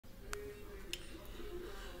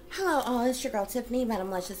Hello all, it's your girl Tiffany,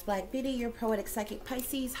 Madam Luscious Black Beauty, your poetic psychic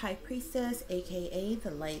Pisces, High Priestess, aka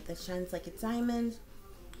the light that shines like a diamond.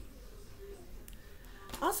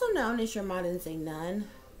 Also known as your modern day nun,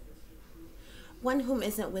 one whom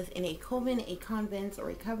isn't within a coven, a convent, or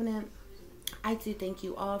a covenant. I do thank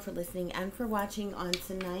you all for listening and for watching on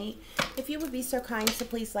tonight. If you would be so kind to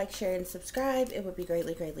please like, share, and subscribe, it would be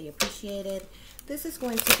greatly appreciated. This is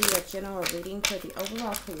going to be a general reading for the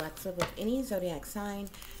overall collective of any zodiac sign.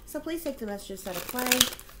 So please take the messages that apply,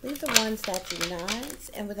 leave the ones that do not.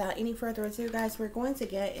 And without any further ado, guys, we're going to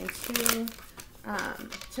get into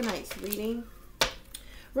tonight's reading.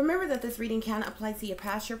 Remember that this reading can apply to your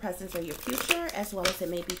past, your present, or your future, as well as it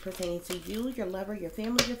may be pertaining to you, your lover, your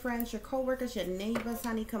family, your friends, your co-workers, your neighbors,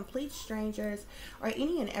 honey, complete strangers, or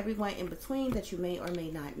any and everyone in between that you may or may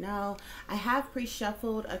not know. I have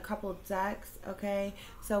pre-shuffled a couple decks, okay,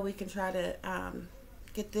 so we can try to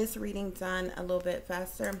get this reading done a little bit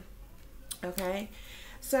faster, okay?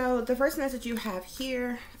 So the first message you have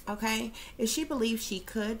here, okay, is she believed she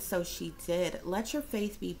could, so she did. Let your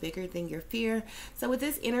faith be bigger than your fear. So with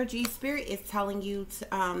this energy, Spirit is telling you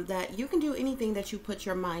that you can do anything that you put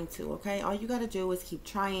your mind to, okay? All you got to do is keep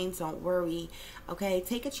trying. Don't worry, okay?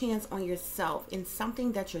 Take a chance on yourself in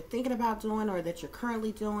something that you're thinking about doing or that you're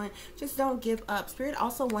currently doing. Just don't give up. Spirit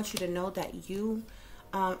also wants you to know that you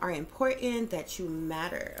are important, that you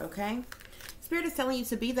matter, okay? Spirit is telling you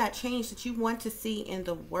to be that change that you want to see in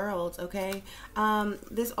the world, okay?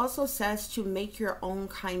 This also says to make your own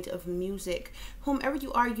kind of music. Whomever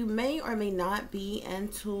you are, you may or may not be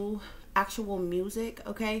into actual music,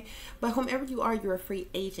 okay? But whomever you are, you're a free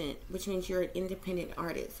agent, which means you're an independent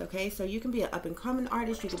artist, okay? So you can be an up-and-coming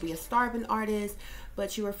artist, you could be a starving artist,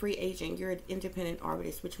 but you're a free agent. You're an independent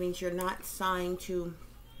artist, which means you're not signed to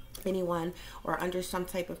anyone or under some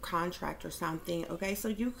type of contract or something, okay? So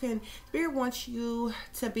you can, Spirit wants you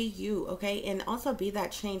to be you, okay? And also be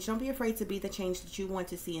that change. Don't be afraid to be the change that you want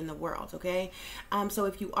to see in the world, okay? So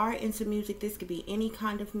if you are into music, this could be any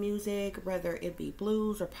kind of music, whether it be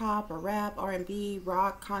blues or pop or rap, R&B,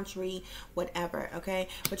 rock, country, whatever, okay?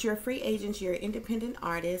 But you're a free agent, you're an independent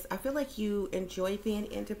artist. I feel like you enjoy being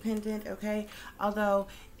independent, okay? Although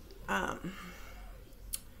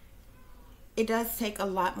it does take a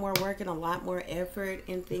lot more work and a lot more effort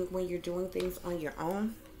and think when you're doing things on your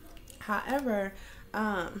own. However,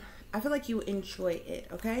 I feel like you enjoy it,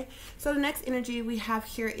 okay? So the next energy we have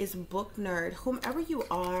here is book nerd. Whomever you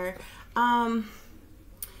are,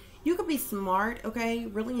 you could be smart, okay?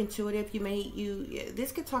 Really intuitive.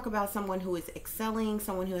 This could talk about someone who is excelling,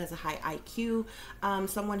 someone who has a high IQ,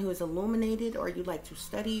 someone who is illuminated, or you like to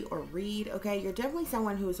study or read, okay? You're definitely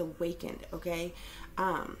someone who is awakened, okay?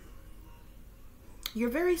 You're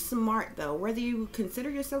very smart, though, whether you consider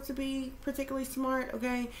yourself to be particularly smart,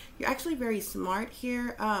 okay? You're actually very smart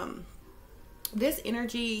here. This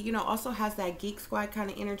energy, you know, also has that Geek Squad kind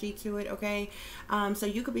of energy to it, okay? So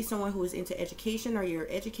you could be someone who is into education, or you're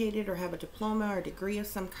educated or have a diploma or degree of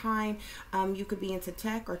some kind. You could be into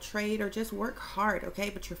tech or trade or just work hard, okay?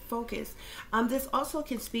 But you're focused. This also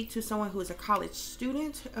can speak to someone who is a college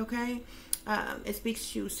student, okay? It speaks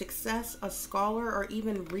to success, a scholar, or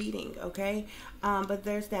even reading, okay? But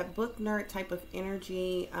there's that book nerd type of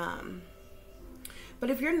energy. But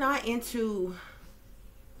if you're not into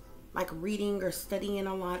like reading or studying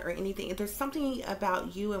a lot or anything, if there's something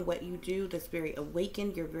about you and what you do that's very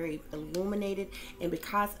awakened, you're very illuminated, and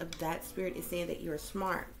because of that, Spirit is saying that you're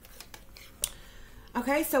smart.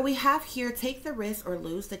 Okay, so we have here, take the risk or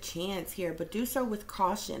lose the chance here, but do so with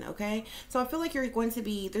caution, okay? So I feel like there's going to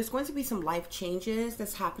be some life changes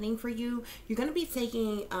that's happening for you. You're going to be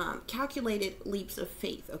taking calculated leaps of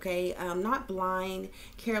faith, okay? Not blind,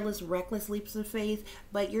 careless, reckless leaps of faith,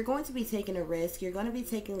 but you're going to be taking a risk. You're going to be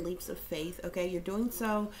taking leaps of faith, okay? You're doing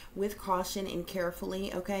so with caution and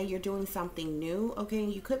carefully, okay? You're doing something new, okay?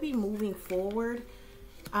 You could be moving forward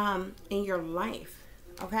in your life.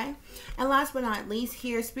 Okay, and last but not least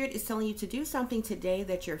here, Spirit is telling you to do something today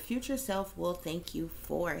that your future self will thank you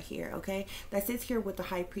for here, okay? That sits here with the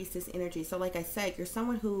High Priestess energy. So like I said, you're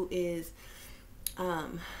someone who is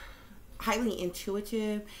highly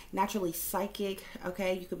intuitive, naturally psychic,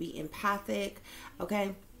 okay? You could be empathic,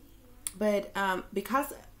 okay? But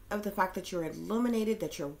because of the fact that you're illuminated,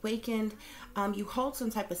 that you're awakened, you hold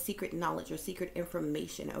some type of secret knowledge or secret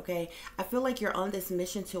information, okay? I feel like you're on this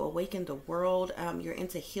mission to awaken the world. You're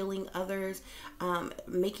into healing others,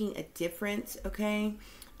 making a difference, okay?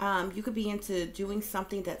 You could be into doing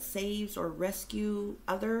something that saves or rescue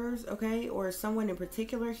others, okay? Or someone in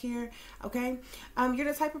particular here, okay?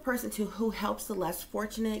 You're the type of person who helps the less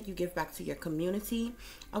fortunate. You give back to your community,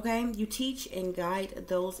 okay? You teach and guide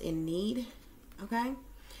those in need, okay?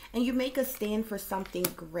 and you make a stand for something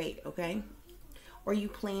great, okay? Or you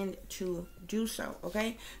plan to do so,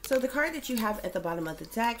 okay? So the card that you have at the bottom of the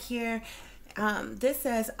deck here, this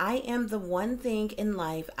says, I am the one thing in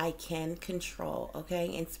life I can control,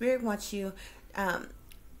 okay? And Spirit wants you,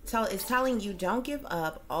 is telling you, don't give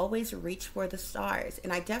up, always reach for the stars.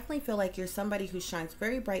 And I definitely feel like you're somebody who shines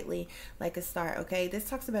very brightly like a star, okay? This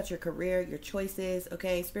talks about your career, your choices,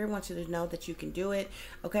 okay? Spirit wants you to know that you can do it,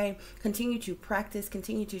 okay? Continue to practice,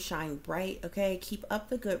 continue to shine bright, okay? Keep up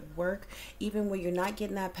the good work, even when you're not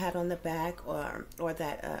getting that pat on the back or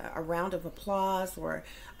that a round of applause or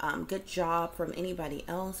good job from anybody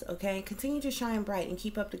else, okay? Continue to shine bright and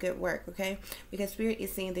keep up the good work, okay? Because Spirit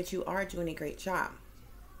is saying that you are doing a great job.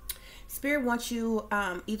 Spirit wants you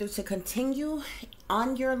either to continue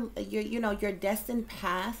on your destined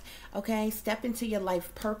path, okay? Step into your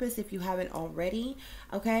life purpose if you haven't already,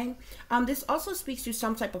 okay? This also speaks to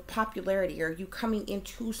some type of popularity, or you coming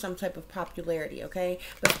into some type of popularity, okay?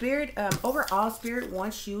 But Spirit, overall, Spirit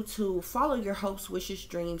wants you to follow your hopes, wishes,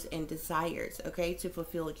 dreams, and desires, okay? To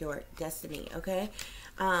fulfill your destiny, okay?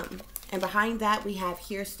 And behind that, we have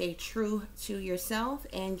here, stay true to yourself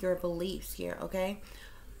and your beliefs here, okay?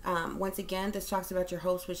 Once again, this talks about your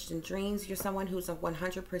hopes, wishes, and dreams. You're someone who's a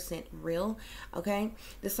 100% real, okay?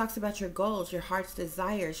 This talks about your goals, your heart's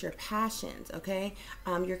desires, your passions, okay?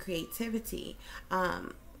 Your creativity,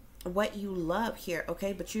 what you love here,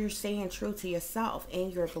 okay? But you're staying true to yourself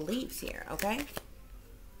and your beliefs here, okay?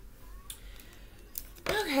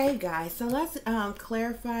 Okay, guys, so let's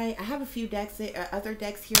clarify. I have a few decks, other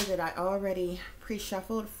decks here that I already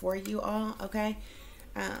pre-shuffled for you all, okay?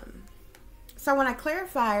 So when I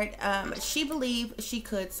clarified, she believed she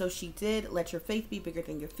could, so she did. Let your faith be bigger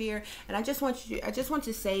than your fear. And I just want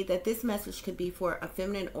to say that this message could be for a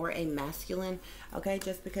feminine or a masculine, okay?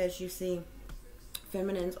 Just because you see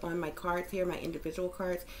feminines on my cards here, my individual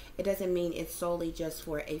cards, it doesn't mean it's solely just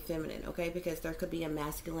for a feminine, okay? Because there could be a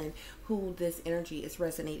masculine who this energy is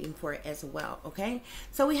resonating for as well, okay?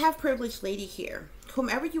 So we have privileged lady here.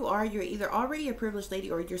 Whomever you are, you're either already a privileged lady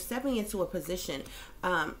or you're stepping into a position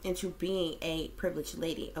into being a privileged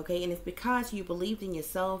lady, okay? And it's because you believed in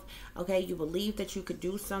yourself, okay? You believed that you could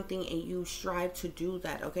do something and you strive to do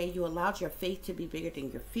that, okay? You allowed your faith to be bigger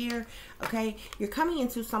than your fear, okay? You're coming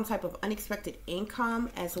into some type of unexpected income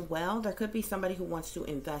as well. There could be somebody who wants to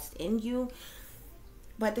invest in you,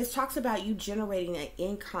 but this talks about you generating an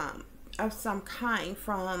income of some kind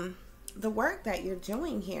from the work that you're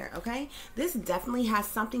doing here, okay? This definitely has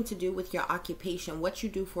something to do with your occupation, what you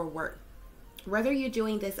do for work. Whether you're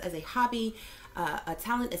doing this as a hobby, a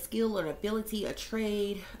talent, a skill, or ability, a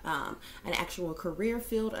trade, an actual career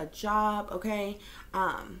field, a job, okay?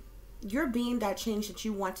 You're being that change that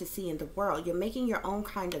you want to see in the world. You're making your own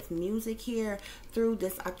kind of music here through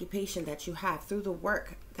this occupation that you have, through the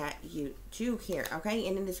work that you do here, okay?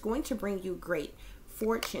 And it is going to bring you great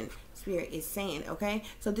fortune, Spirit is saying, okay?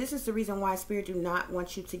 So this is the reason why Spirit do not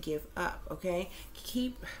want you to give up, okay?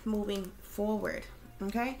 Keep moving forward.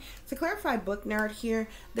 Okay, to clarify, book nerd here,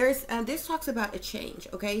 there's this talks about a change,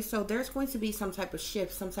 okay? So there's going to be some type of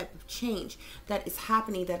shift, some type of change that is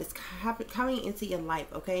happening, that is coming into your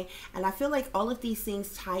life, okay? And I feel like all of these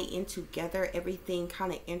things tie in together. Everything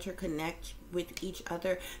kind of interconnect with each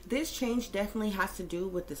other. This change definitely has to do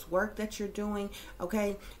with this work that you're doing,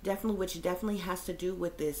 okay? Definitely, which definitely has to do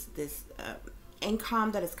with this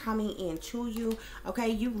income that is coming in to you, okay?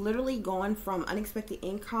 You've literally gone from unexpected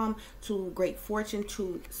income to great fortune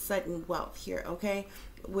to sudden wealth here, okay?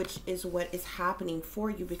 Which is what is happening for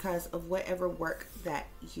you because of whatever work that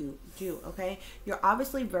you do, okay? You're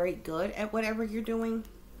obviously very good at whatever you're doing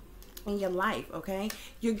in your life, okay?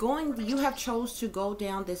 You have chose to go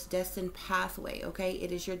down this destined pathway, okay?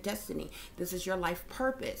 It is your destiny. This is your life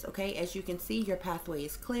purpose, okay? As you can see, your pathway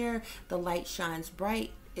is clear. The light shines bright,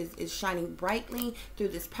 is shining brightly through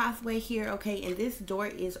this pathway here, okay? And this door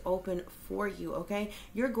is open for you, okay?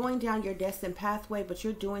 You're going down your destined pathway, but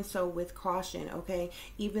you're doing so with caution, okay?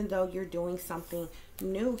 Even though you're doing something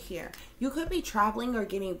new here. You could be traveling or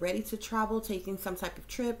getting ready to travel, taking some type of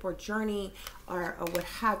trip or journey or what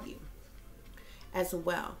have you as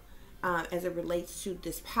well, as it relates to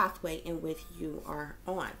this pathway in which you are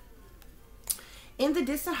on. In the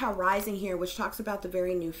distant horizon here, which talks about the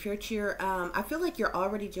very new future, I feel like you're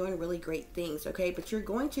already doing really great things, okay? But you're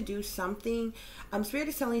going to do something. Spirit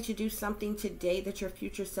is telling you to do something today that your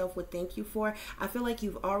future self would thank you for. I feel like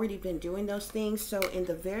you've already been doing those things. So in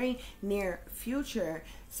the very near future,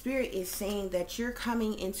 Spirit is saying that you're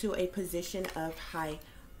coming into a position of high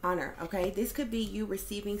honor, okay? This could be you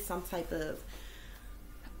receiving some type of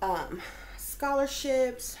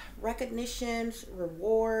scholarships, recognitions,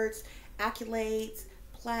 rewards, accolades,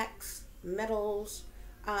 plaques, medals,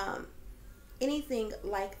 anything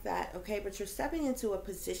like that, okay? But you're stepping into a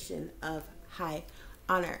position of high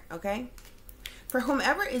honor, okay? For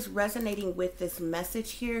whomever is resonating with this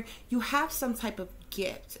message here, you have some type of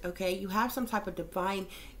gift, okay? You have some type of divine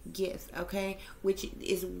gift, okay? Which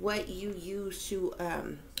is what you use to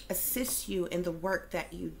assist you in the work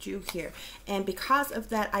that you do here. And because of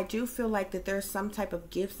that, I do feel like that there's some type of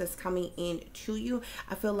gifts that's coming in to you.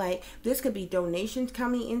 I feel like this could be donations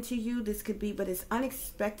coming into you. This could be, but it's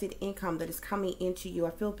unexpected income that is coming into you. I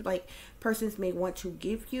feel like persons may want to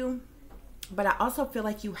give you, but I also feel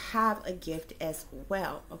like you have a gift as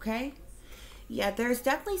well, okay? Yeah, there's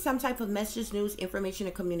definitely some type of messages, news, information,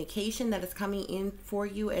 and communication that is coming in for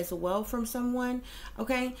you as well from someone,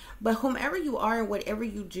 okay? But whomever you are and whatever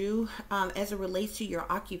you do as it relates to your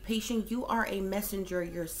occupation, you are a messenger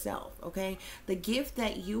yourself, okay? The gift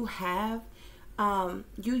that you have,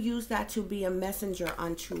 you use that to be a messenger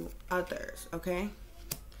unto others, okay?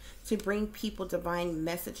 To bring people divine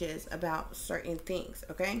messages about certain things,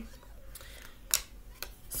 okay?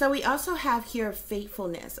 So we also have here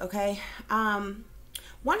faithfulness, okay?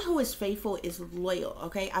 One who is faithful is loyal,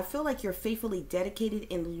 okay? I feel like you're faithfully dedicated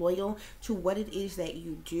and loyal to what it is that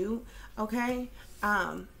you do, okay?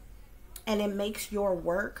 And it makes your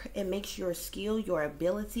work, it makes your skill, your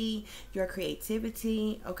ability, your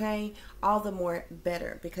creativity, okay, all the more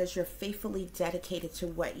better because you're faithfully dedicated to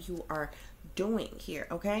what you are doing here,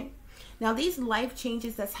 okay? Now, these life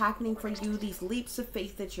changes that's happening for you, these leaps of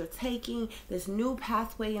faith that you're taking, this new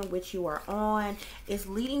pathway in which you are on, is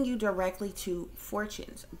leading you directly to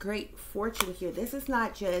fortunes. Great fortune here. This is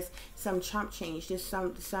not just some chump change, just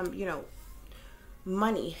some you know,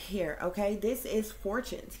 money here, okay? This is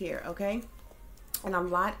fortunes here, okay? And a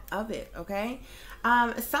lot of it, okay?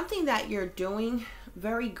 Something that you're doing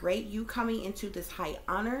very great, you coming into this high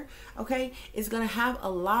honor, okay, is going to have a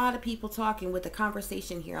lot of people talking with the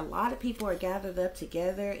conversation here. A lot of people are gathered up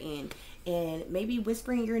together and maybe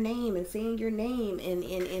whispering your name and saying your name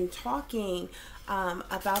and talking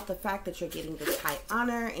about the fact that you're getting this high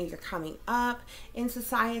honor and you're coming up in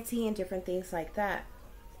society and different things like that.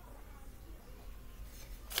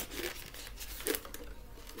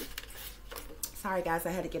 Sorry guys,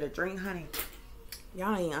 I had to get a drink, honey.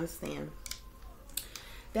 Y'all ain't understand.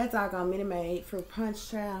 That doggone Minute Maid fruit punch,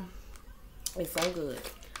 child, it's so good.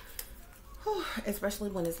 Whew, especially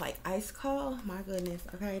when it's like ice cold. My goodness.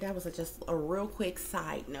 Okay, that was just a real quick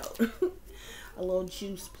side note. A little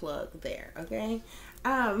juice plug there, okay?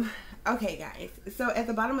 Okay, guys. So at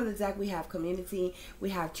the bottom of the deck, we have community, we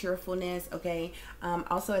have cheerfulness, okay?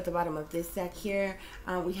 Also at the bottom of this deck here,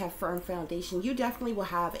 we have firm foundation. You definitely will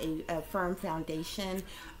have a firm foundation,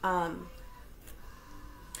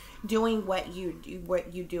 doing what you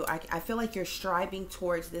do. I feel like you're striving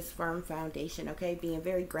towards this firm foundation, okay? Being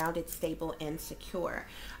very grounded, stable, and secure,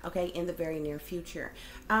 okay, in the very near future.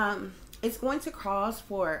 It's going to cause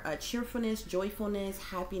for cheerfulness, joyfulness,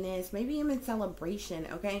 happiness, maybe even celebration,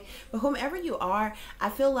 okay? But whomever you are,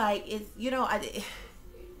 I feel like it's, you know,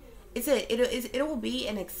 it will be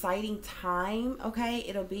an exciting time, okay?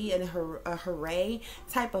 It'll be a hooray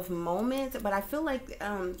type of moment, but I feel like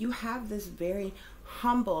you have this very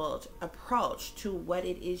humbled approach to what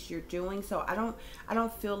it is you're doing. So I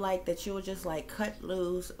don't feel like that you'll just like cut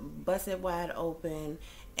loose, bust it wide open,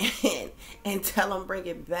 and tell them bring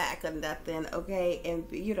it back or nothing, okay? And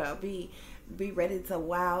you know, be ready to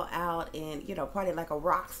wow out and, you know, party like a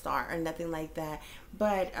rock star or nothing like that.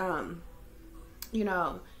 But you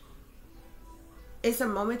know, it's a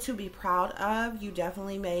moment to be proud of. You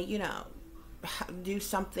definitely may, you know, do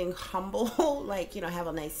something humble, like, you know, have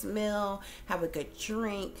a nice meal, have a good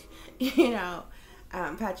drink, you know,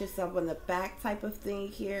 pat yourself on the back type of thing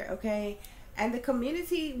here, okay? And the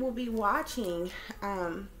community will be watching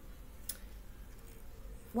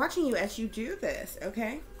you as you do this,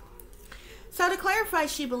 okay? So to clarify,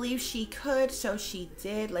 she believes she could, so she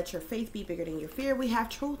did. Let your faith be bigger than your fear. We have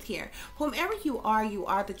truth here. Whomever you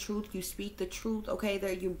are the truth. You speak the truth, okay?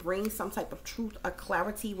 There you bring some type of truth or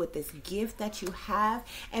clarity with this gift that you have.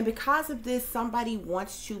 And because of this, somebody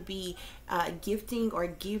wants to be gifting or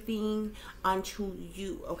giving unto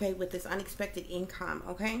you, okay? With this unexpected income,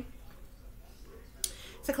 okay?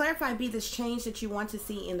 To clarify, be this change that you want to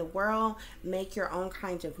see in the world. Make your own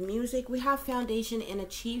kind of music. We have foundation and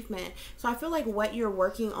achievement. So I feel like what you're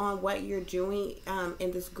working on, what you're doing,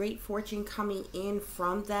 and this great fortune coming in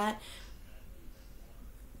from that,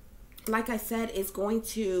 like I said, is going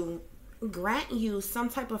to grant you some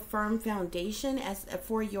type of firm foundation as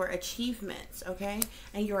for your achievements, okay,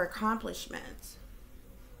 and your accomplishments.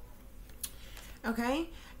 Okay,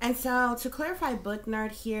 And so to clarify book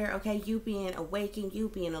nerd here, okay, you being awakened, you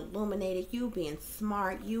being illuminated, you being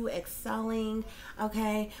smart, you excelling,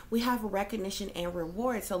 okay, we have recognition and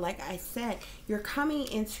reward. So like I said, you're coming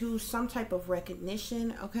into some type of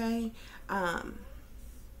recognition, okay.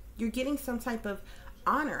 You're getting some type of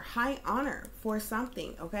honor, high honor for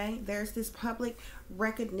something, okay. There's this public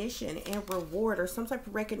recognition and reward, or some type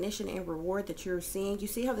of recognition and reward that you're seeing. You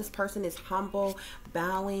see how this person is humble,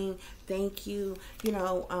 bowing, thank you, you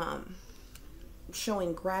know,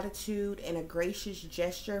 showing gratitude and a gracious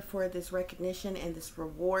gesture for this recognition and this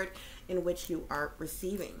reward in which you are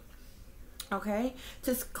receiving. Okay,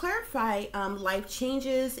 to clarify life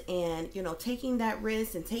changes and, you know, taking that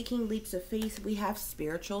risk and taking leaps of faith, we have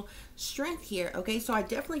spiritual strength here. Okay, so I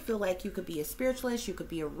definitely feel like you could be a spiritualist, you could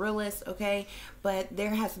be a realist, okay, but there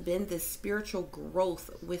has been this spiritual growth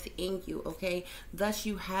within you, okay, thus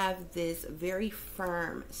you have this very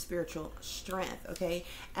firm spiritual strength, okay,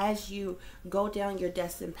 as you go down your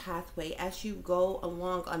destined pathway, as you go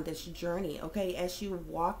along on this journey, okay, as you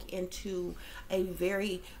walk into a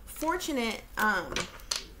very fortunate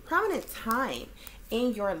prominent time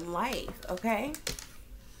in your life, okay.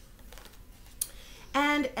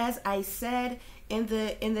 And as I said, in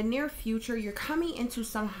the near future, you're coming into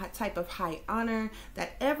some type of high honor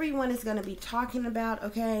that everyone is going to be talking about,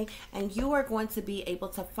 okay, and you are going to be able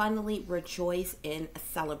to finally rejoice in a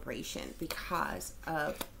celebration because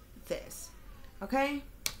of this, okay.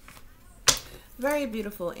 Very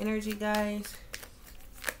beautiful energy, guys.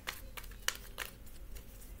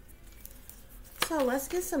 So let's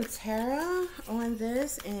get some tarot on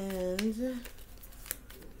this and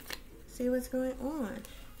see what's going on.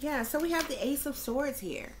 Yeah, so we have the Ace of Swords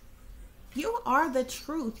here. You are the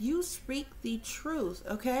truth. You speak the truth,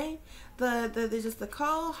 okay? There's just the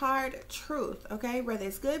cold, hard truth, okay? Whether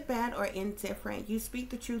it's good, bad, or indifferent. You speak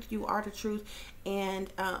the truth. You are the truth.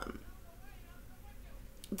 And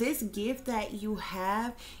this gift that you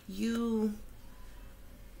have, you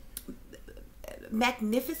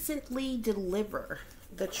magnificently deliver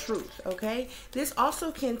the truth, okay. This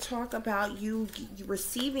also can talk about you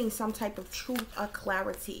receiving some type of truth or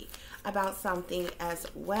clarity about something as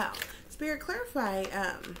well. Spirit, clarify.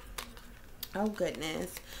 Oh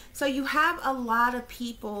goodness. So you have a lot of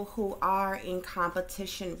people who are in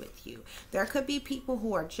competition with you. There could be people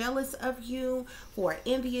who are jealous of you, who are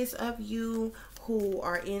envious of you, who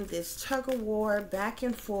are in this tug of war, back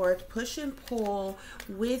and forth, push and pull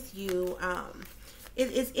with you.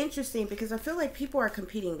 It's interesting because I feel like people are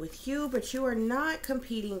competing with you, but you are not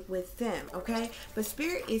competing with them, okay? But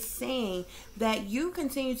Spirit is saying that you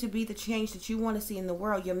continue to be the change that you want to see in the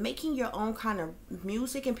world. You're making your own kind of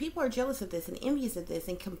music, and people are jealous of this and envious of this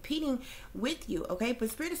and competing with you, okay? But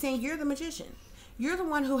Spirit is saying you're the magician. You're the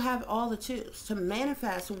one who have all the tools to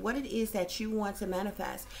manifest what it is that you want to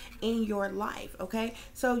manifest in your life, okay?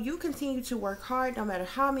 So you continue to work hard no matter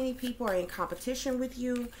how many people are in competition with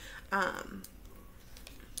you.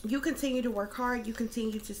 You continue to work hard, you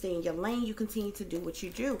continue to stay in your lane, you continue to do what you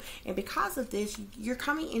do. And because of this, you're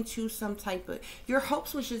coming into some type of, your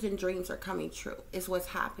hopes, wishes, and dreams are coming true, is what's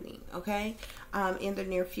happening, okay, in the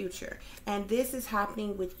near future. And this is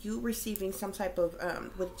happening with you receiving some type of,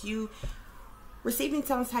 receiving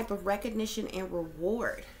some type of recognition and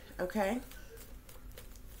reward, okay.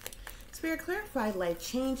 Spirit, clarify life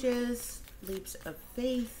changes, leaps of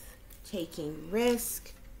faith, taking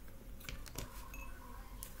risk.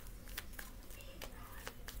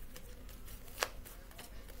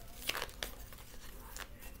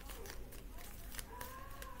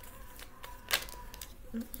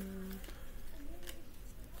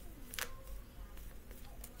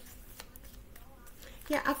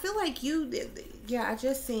 Yeah, I feel like you, yeah, I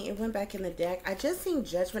just seen, it went back in the deck. I just seen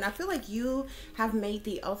judgment. I feel like you have made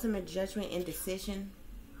the ultimate judgment and decision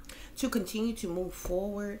to continue to move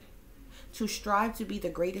forward, to strive to be the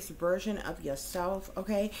greatest version of yourself,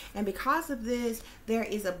 okay? And because of this, there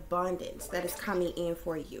is abundance that is coming in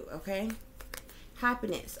for you, okay?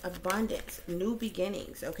 Happiness, abundance, new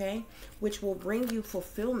beginnings, okay? Which will bring you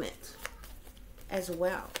fulfillment as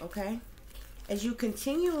well, okay? As you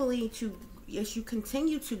continue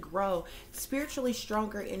to grow spiritually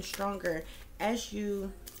stronger and stronger as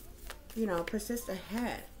you know, persist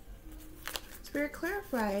ahead. Spirit,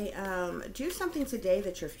 clarify, do something today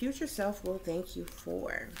that your future self will thank you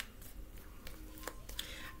for.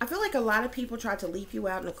 I feel like a lot of people tried to leave you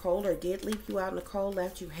out in the cold, or did leave you out in the cold,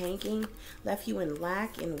 left you hanging, left you in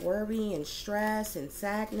lack and worry and stress and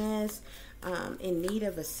sadness, in need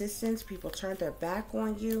of assistance. People turned their back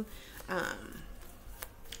on you.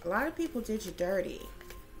 A lot of people did you dirty,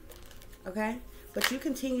 okay? But you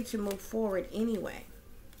continue to move forward anyway,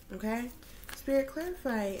 okay? Spirit,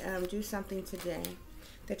 clarify, do something today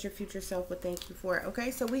that your future self would thank you for.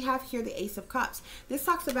 Okay, so we have here the Ace of Cups. This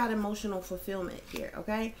talks about emotional fulfillment here.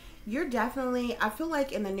 Okay, you're definitely, I feel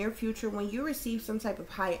like in the near future, when you receive some type of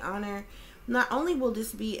high honor, not only will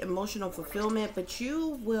this be emotional fulfillment, but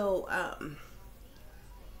you will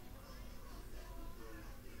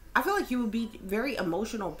I feel like you will be very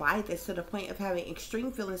emotional by this, to the point of having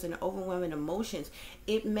extreme feelings and overwhelming emotions.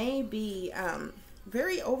 It may be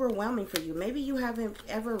very overwhelming for you. Maybe you haven't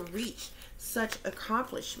ever reached such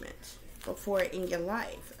accomplishment before in your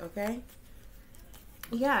life. Okay,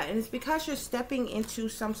 yeah, and it's because you're stepping into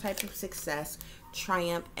some type of success,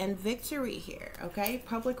 triumph, and victory here. Okay,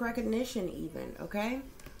 public recognition even. Okay,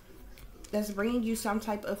 that's bringing you some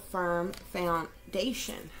type of firm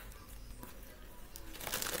foundation.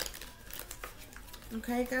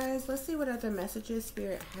 Okay, guys, let's see what other messages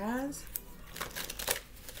Spirit has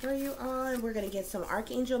for you all. And we're going to get some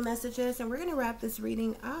Archangel messages, and we're going to wrap this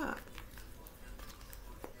reading up.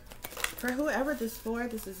 For whoever this for,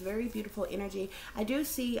 this is very beautiful energy. I do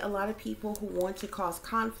see a lot of people who want to cause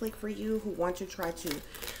conflict for you, who want to try to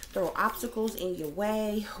throw obstacles in your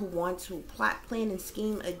way, who want to plot, plan, and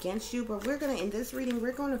scheme against you. But we're going to, in this reading,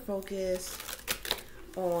 we're going to focus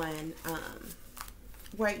on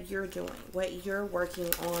what you're doing, what you're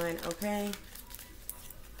working on, okay?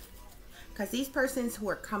 Because these persons who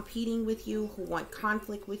are competing with you, who want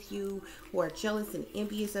conflict with you, who are jealous and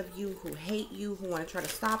envious of you, who hate you, who want to try to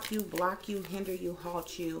stop you, block you, hinder you,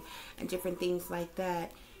 halt you, and different things like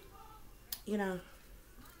that, you know,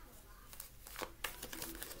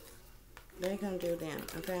 they're going to do them,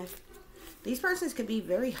 okay? These persons could be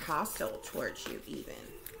very hostile towards you even,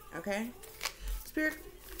 okay? Spirit,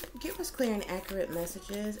 give us clear and accurate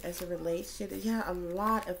messages as it relates to a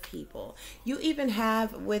lot of people. You even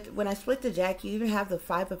have, when I split the deck, you even have the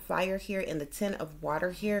 5 of Fire here and the 10 of Water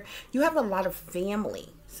here. You have a lot of family,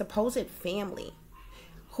 supposed family,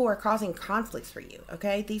 who are causing conflicts for you,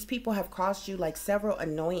 okay? These people have caused you like several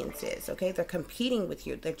annoyances, okay? They're competing with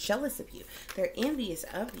you. They're jealous of you. They're envious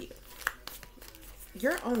of you.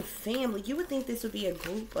 Your own family, you would think this would be a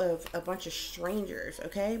group of a bunch of strangers,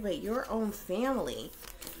 okay? But your own family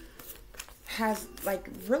has like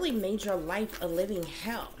really made your life a living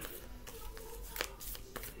hell.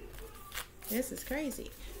 This is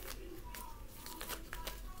crazy.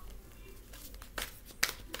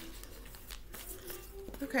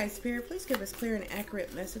 Okay, Spirit, please give us clear and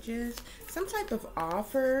accurate messages. Some type of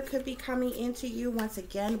offer could be coming into you. Once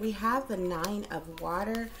again, we have the 9 of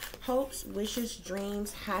Water. Hopes, wishes,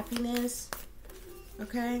 dreams, happiness.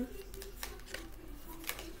 Okay.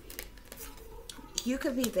 You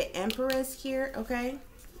could be the Empress here, okay?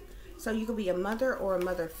 So you could be a mother or a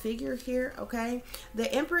mother figure here, okay?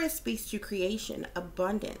 The Empress speaks to creation,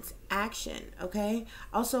 abundance, action, okay?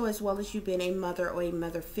 Also, as well as you being a mother or a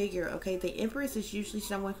mother figure, okay? The Empress is usually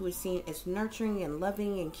someone who is seen as nurturing and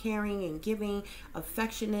loving and caring and giving,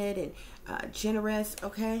 affectionate and generous,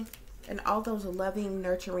 okay? And all those loving,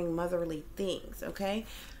 nurturing, motherly things, okay?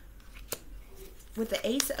 With the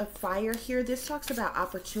Ace of Fire here, this talks about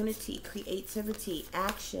opportunity, creativity,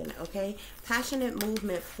 action, okay? Passionate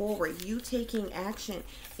movement forward. You taking action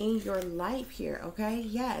in your life here, okay?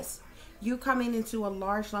 Yes. You coming into a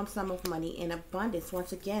large lump sum of money in abundance.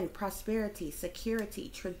 Once again, prosperity,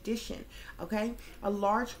 security, tradition, okay? A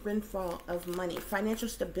large windfall of money, financial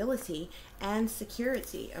stability, and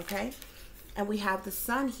security, okay? And we have the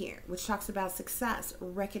Sun here, which talks about success,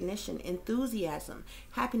 recognition, enthusiasm,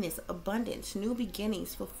 happiness, abundance, new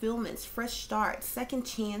beginnings, fulfillments, fresh starts, second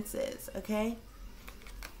chances, okay?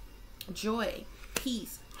 Joy,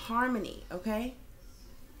 peace, harmony, okay?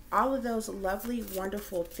 All of those lovely,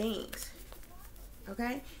 wonderful things,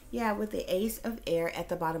 okay? Yeah, with the Ace of Air at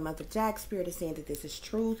the bottom of the deck, Spirit is saying that this is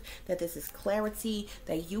truth, that this is clarity,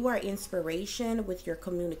 that you are inspiration with your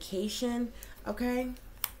communication, okay?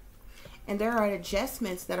 And there are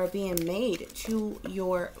adjustments that are being made to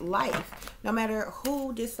your life, no matter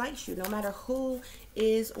who dislikes you, no matter who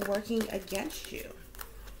is working against you.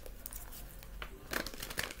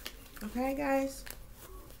 Okay, guys?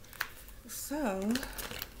 So,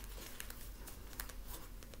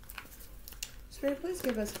 Spirit, please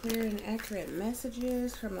give us clear and accurate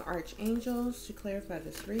messages from the Archangels to clarify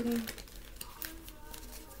this reading.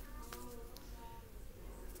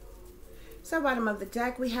 So bottom of the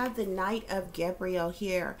deck, we have the Knight of Gabriel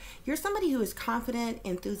here. You're somebody who is confident,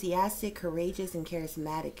 enthusiastic, courageous, and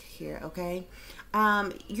charismatic here, okay?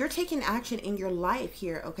 You're taking action in your life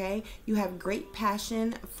here, okay? You have great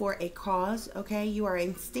passion for a cause, okay? You are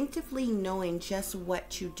instinctively knowing just what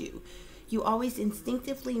to do. You always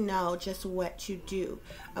instinctively know just what to do,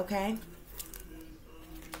 okay?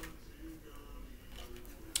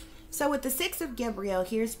 So with the 6 of Gabriel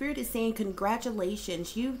here, Spirit is saying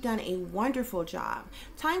congratulations. You've done a wonderful job.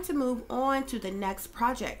 Time to move on to the next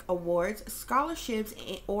project. Awards, scholarships,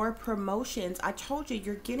 or promotions. I told you,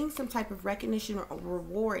 you're getting some type of recognition or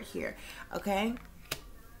reward here. Okay.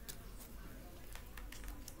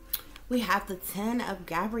 We have the 10 of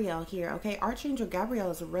Gabriel here, okay? Archangel Gabriel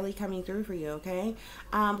is really coming through for you, okay?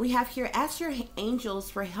 We have here, ask your angels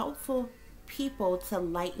for helpful people to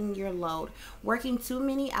lighten your load. Working too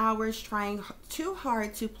many hours, trying too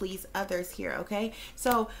hard to please others here, okay?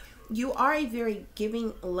 So you are a very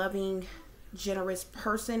giving, loving, generous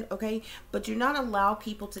person, okay? But do not allow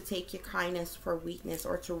people to take your kindness for weakness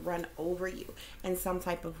or to run over you in some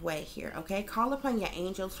type of way here, okay? Call upon your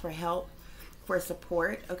angels for help, for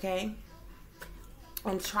support, okay?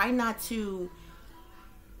 And try not to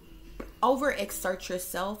overexert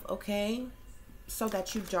yourself, okay? So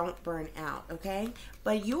that you don't burn out, okay?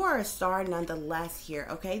 But you are a star nonetheless here,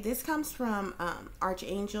 okay? This comes from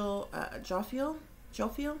Archangel Jophiel.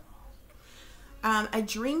 A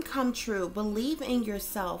dream come true. Believe in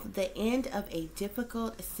yourself. The end of a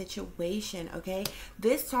difficult situation, okay?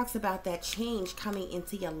 This talks about that change coming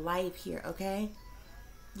into your life here, okay?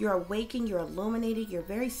 You're awakened, you're illuminated, you're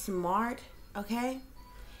very smart, okay?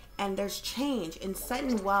 And there's change and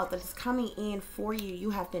sudden wealth that is coming in for you.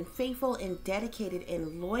 You have been faithful and dedicated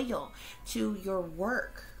and loyal to your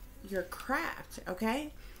work, your craft,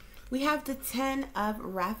 okay? We have the 10 of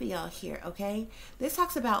Raphael here, okay? This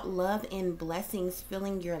talks about love and blessings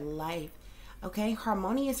filling your life, okay?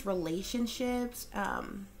 Harmonious relationships,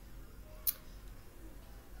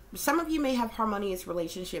 some of you may have harmonious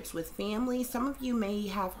relationships with family. Some of you may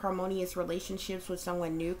have harmonious relationships with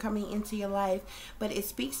someone new coming into your life. But it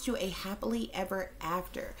speaks to a happily ever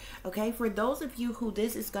after. Okay, for those of you who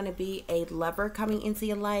this is going to be a lover coming into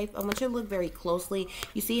your life, I want you to look very closely.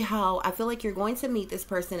 You see how I feel like you're going to meet this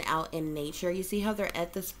person out in nature. You see how they're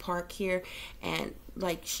at this park here and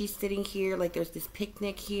like she's sitting here, like there's this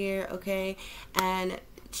picnic here, okay? And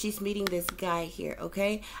she's meeting this guy here,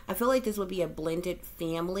 okay? I feel like this would be a blended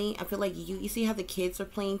family. I feel like you see how the kids are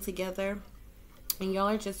playing together and y'all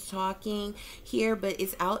are just talking here, but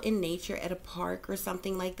it's out in nature at a park or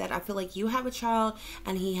something like that. I feel like you have a child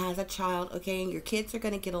and he has a child, okay? And your kids are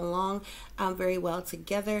going to get along very well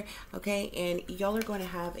together, okay? And y'all are going to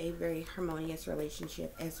have a very harmonious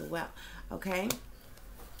relationship as well, okay?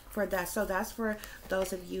 For that, so that's for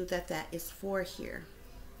those of you that is for here.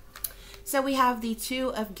 So we have the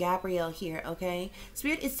 2 of Gabriel here, okay?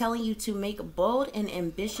 Spirit is telling you to make bold and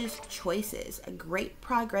ambitious choices. Great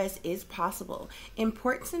progress is possible.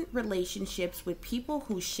 Important relationships with people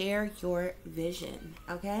who share your vision,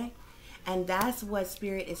 okay? And that's what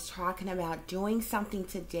Spirit is talking about. Doing something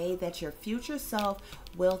today that your future self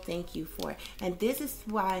will thank you for. And this is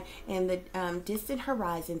why in the distant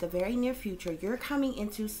horizon, the very near future, you're coming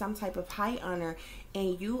into some type of high honor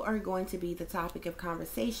and you are going to be the topic of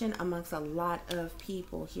conversation amongst a lot of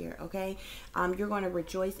people here, okay? You're going to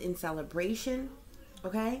rejoice in celebration,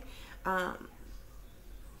 okay?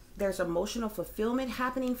 There's emotional fulfillment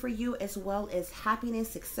happening for you, as well as happiness,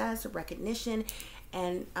 success, recognition,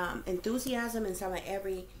 and enthusiasm, and some of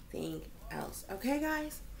everything else. Okay,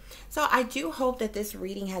 guys? So I do hope that this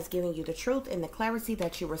reading has given you the truth and the clarity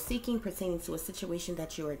that you were seeking pertaining to a situation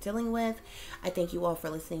that you are dealing with. I thank you all for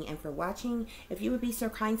listening and for watching. If you would be so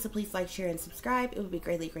kind to please like, share, and subscribe, it would be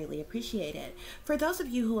greatly, greatly appreciated. For those of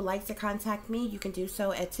you who would like to contact me, you can do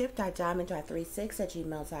so at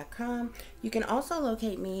tiff.diamond.36@gmail.com. You can also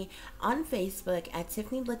locate me on Facebook at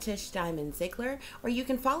Tiffany Latish Diamond Ziegler, or you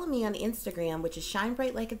can follow me on Instagram, which is Shine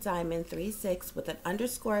Bright Like a Diamond 36 with an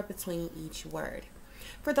underscore between each word.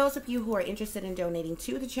 For those of you who are interested in donating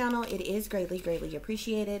to the channel, it is greatly, greatly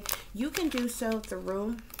appreciated. You can do so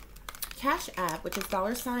through Cash App, which is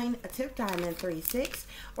 $TiffDiamond36,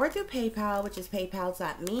 or through PayPal, which is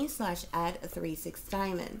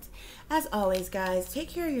paypal.me/add36diamond. As always, guys, take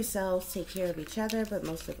care of yourselves, take care of each other, but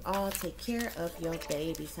most of all, take care of your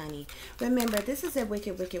babies, honey. Remember, this is a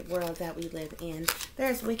wicked, wicked world that we live in.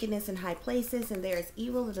 There is wickedness in high places, and there is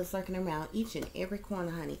evil that is lurking around each and every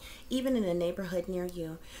corner, honey, even in a neighborhood near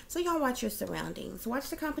you. So y'all watch your surroundings.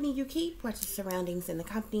 Watch the company you keep, watch the surroundings and the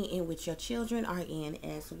company in which your children are in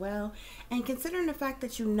as well. And considering the fact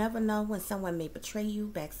that you never know when someone may betray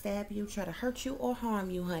you, backstab you, try to hurt you, or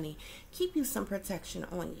harm you, honey, keep you some protection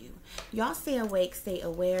on you. Y'all stay awake, stay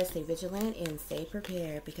aware, stay vigilant, and stay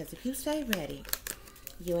prepared. Because if you stay ready,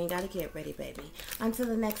 you ain't got to get ready, baby. Until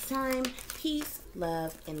the next time, peace,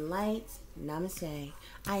 love, and light. Namaste.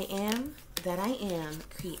 I am that I am,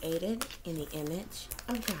 created in the image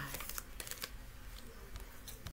of God.